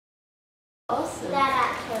Awesome. That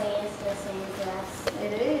actually is the same dress.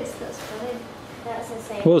 It is, that's funny. That's the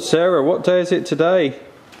same Well, dress. Sarah, what day is it today?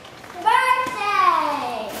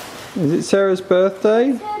 Birthday! Is it Sarah's birthday?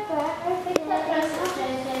 It's her birthday.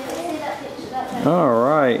 See that picture?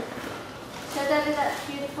 Alright. Show Daddy that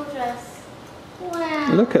beautiful dress.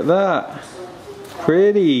 Wow. Look at that.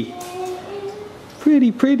 Pretty.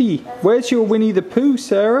 Pretty, pretty. Where's your Winnie the Pooh,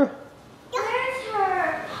 Sarah? Where's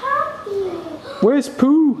her puppy? Where's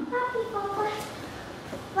Pooh?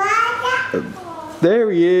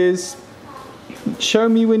 There he is. Show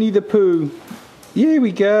me Winnie the Pooh. Here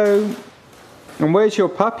we go. And where's your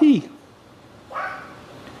puppy?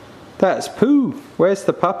 That's Pooh. Where's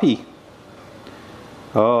the puppy?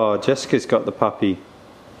 Oh, Jessica's got the puppy.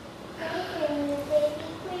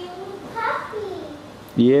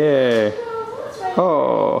 Yeah.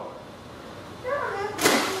 Oh.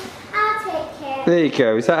 I'll take care. There you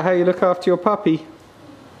go. Is that how you look after your puppy?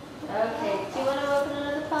 Okay. Do you want to open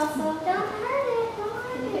another parcel? Don't hurt it. Don't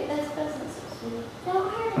hurt it. Can you pick those presents up, sweetie? Don't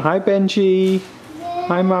hurt it. Hi, Benji.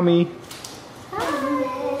 Hi, Mummy. Hi.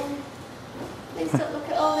 Please don't look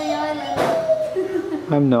at all the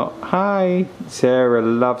islands. I'm not. Hi. Sarah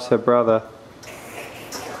loves her brother.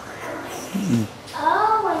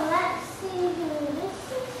 Oh, and let's see who this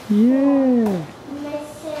is. Yeah. Miss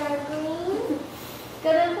Sarah Green. Go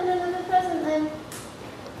to open another present then.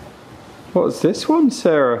 What's this one,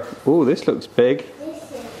 Sarah? Oh, this looks big. This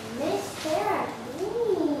is Miss Sarah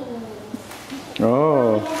Green.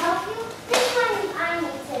 Oh. Can I help you? This one I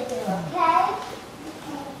need to do, okay?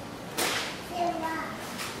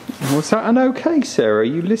 Okay. Was that an okay, Sarah?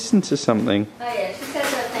 You listened to something. Oh yeah, she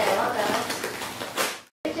says okay a lot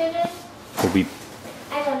better. Will be.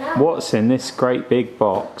 I don't know. What's in this great big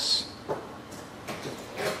box?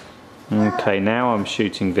 Okay, now I'm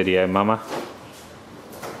shooting video, Mama.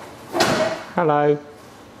 Hello.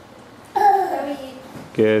 How are you?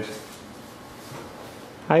 Good.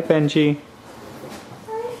 Hi, Benji.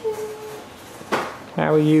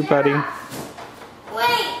 How are you, buddy?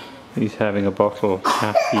 Wait! He's having a bottle.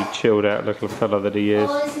 Happy, chilled out little fella that he is.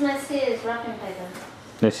 All this mess here is wrapping paper.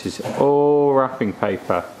 This is all wrapping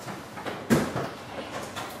paper.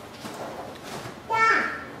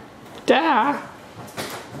 Da!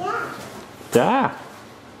 Da!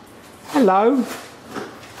 Hello!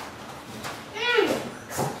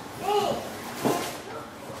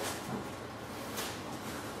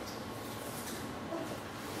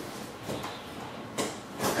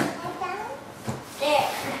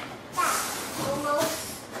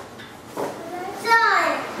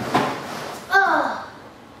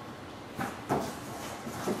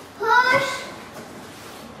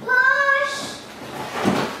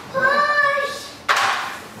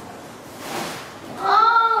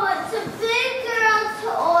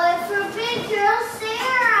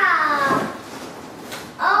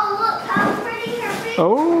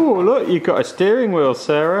 Oh, look, you've got a steering wheel,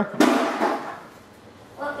 Sarah.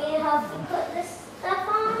 Want me to help you put this stuff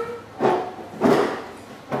on?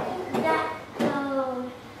 That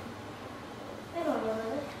goes. I don't know where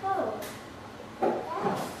this goes.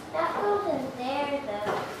 That goes in there,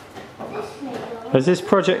 though. This may go. Does this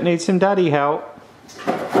project need some daddy help?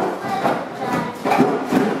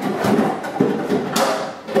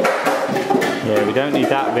 Yeah, we don't need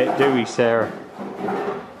that bit, do we, Sarah?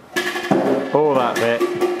 All that bit.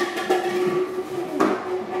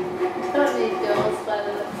 Don't need girls by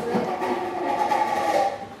the looks of it.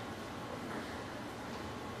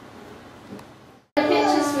 The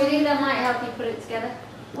picture, sweetie, that might help you put it together.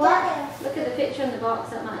 What? Look at the picture in the box,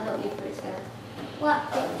 that might help you put it together.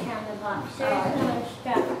 What picture in the box? There's no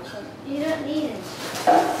instruction. You don't need it.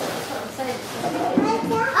 That's what I'm saying.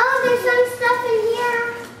 Oh, there's some stuff in here.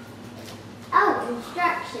 Oh,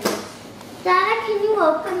 instructions. Dada, can you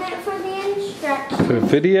open it for the instructions? For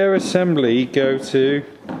video assembly, go to...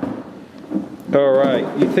 Alright,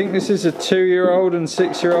 you think this is a 2-year-old and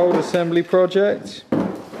 6-year-old assembly project? You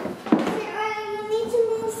need to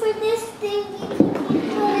move for this thing. You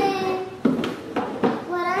put in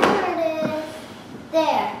whatever it is.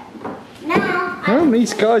 There. Now, Oh,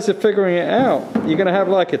 these guys are figuring it out. You're going to have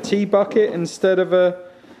like a tea bucket instead of a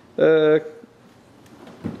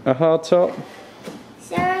hard top?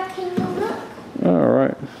 Sarah, can you look?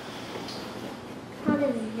 Alright. How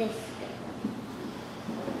does this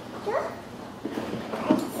go?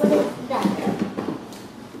 What is that?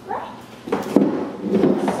 What?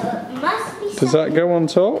 So it must be Does that go on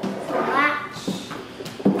top? latch.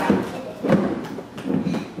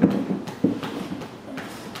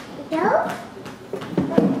 Go?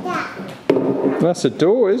 Like that. That's a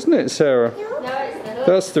door, isn't it, Sarah? No, it's the hook.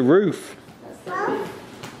 That's the roof. Well,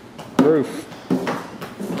 Roof.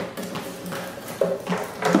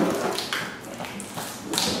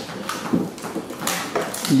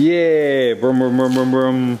 Yeah. Brum, brum, brum, brum,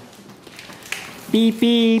 brum. Beep,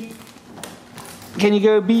 beep. Can you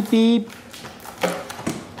go beep, beep?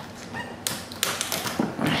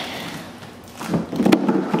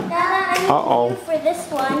 Uh-oh. For this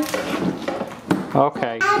one.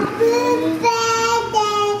 Okay.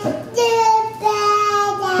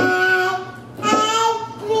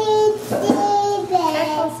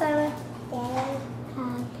 Careful, Sarah.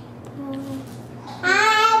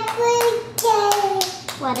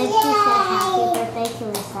 What if she said happy birthday to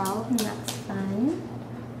herself? That's fine.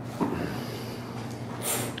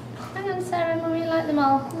 Hang on, Sarah. Mummy like them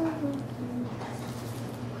all.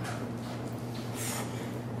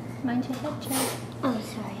 Mind your head, Joe. Oh,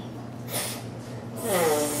 sorry.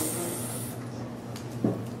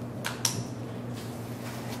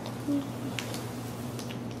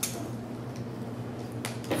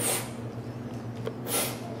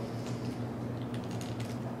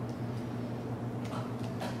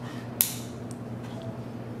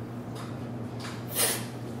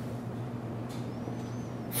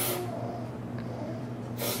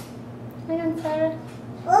 Hang on, Sarah.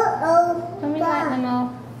 Uh-oh. Mummy like them all.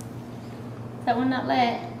 Is that one not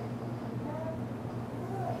lit?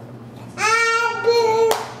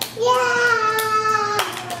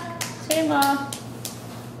 Two more.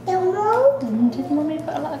 Did Mummy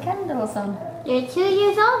put a lot of candles on? You're 2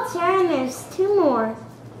 years old, Sarah, and there's 2 more.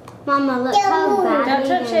 Mama, look how badly Don't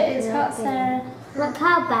touch they're it, it's hot, dripping. Sarah. Look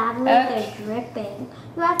how badly Okay. they're dripping.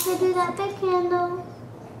 You have to do that big candle.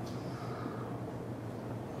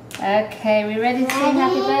 Okay, we ready to sing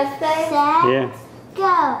happy birthday? Set, Yeah.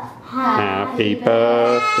 go. Happy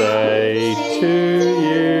birthday to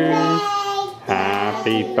you.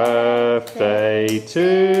 Happy birthday to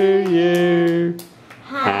you.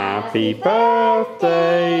 Happy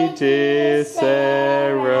birthday, dear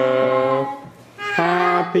Sarah.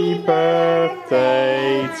 Happy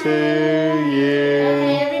birthday to Okay, you.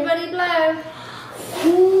 everybody blow.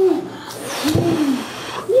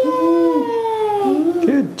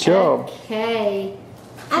 Good job. Okay.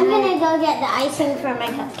 I'm gonna go get the icing for my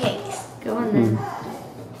cupcakes. Go on then.